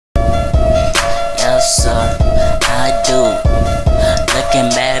sir, I do. Looking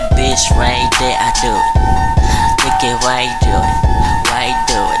bad bitch right there, I do. Look at why you do it. Why you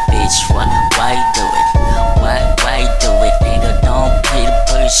do it, bitch? Why you do it? Why you do it, nigga? Don't play the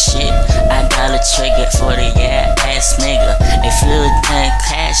bullshit. I got a trigger for the ass nigga. If you think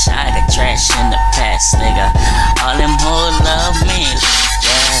cash, I got trash in the past, nigga. All them hoes love me.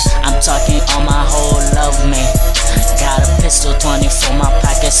 Yeah, I'm talking on my whole love me. Got a pistol 24, my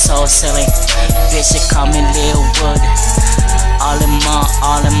pocket so silly. Bitch, you call me Lil Wood. All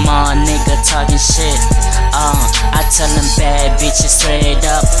in my nigga talking shit. I tell them bad bitches straight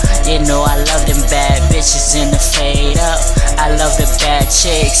up. You know I love them bad bitches in the fade up. I love the bad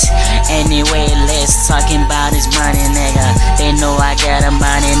chicks. Anyway, let's talking about this money, nigga. They know I got a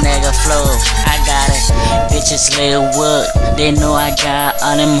money, nigga flow. I got it. Bitches Lil Wood. They know I got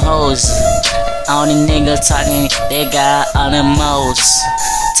all them hoes. All the niggas talking, they got all them modes.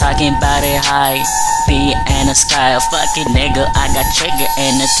 Talking about it high, be in the sky. Fucking nigga, I got trigger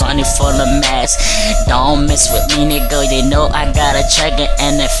in the 24 the mask. Don't mess with me, nigga. They know I got a trigger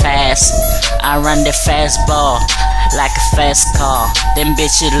and it fast. I run the fast ball like a fast car. Them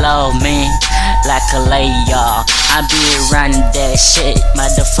bitches love me like a layer. I be running that shit,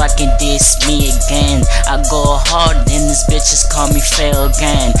 motherfucking diss me again. I go hard and these bitches call me fail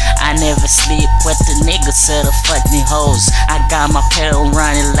again. I never sleep with the niggas to the fucking hoes. I got my pedal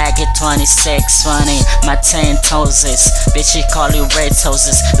running like a 26 funny. My 10 toes, bitch you call it red toes.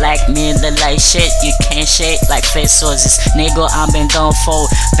 Like me the like shit, you can't shake like face sources. Nigga I been gone for,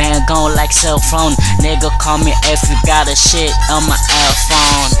 been gone like cell phone. Nigga call me if you got a shit on my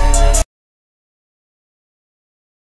iPhone.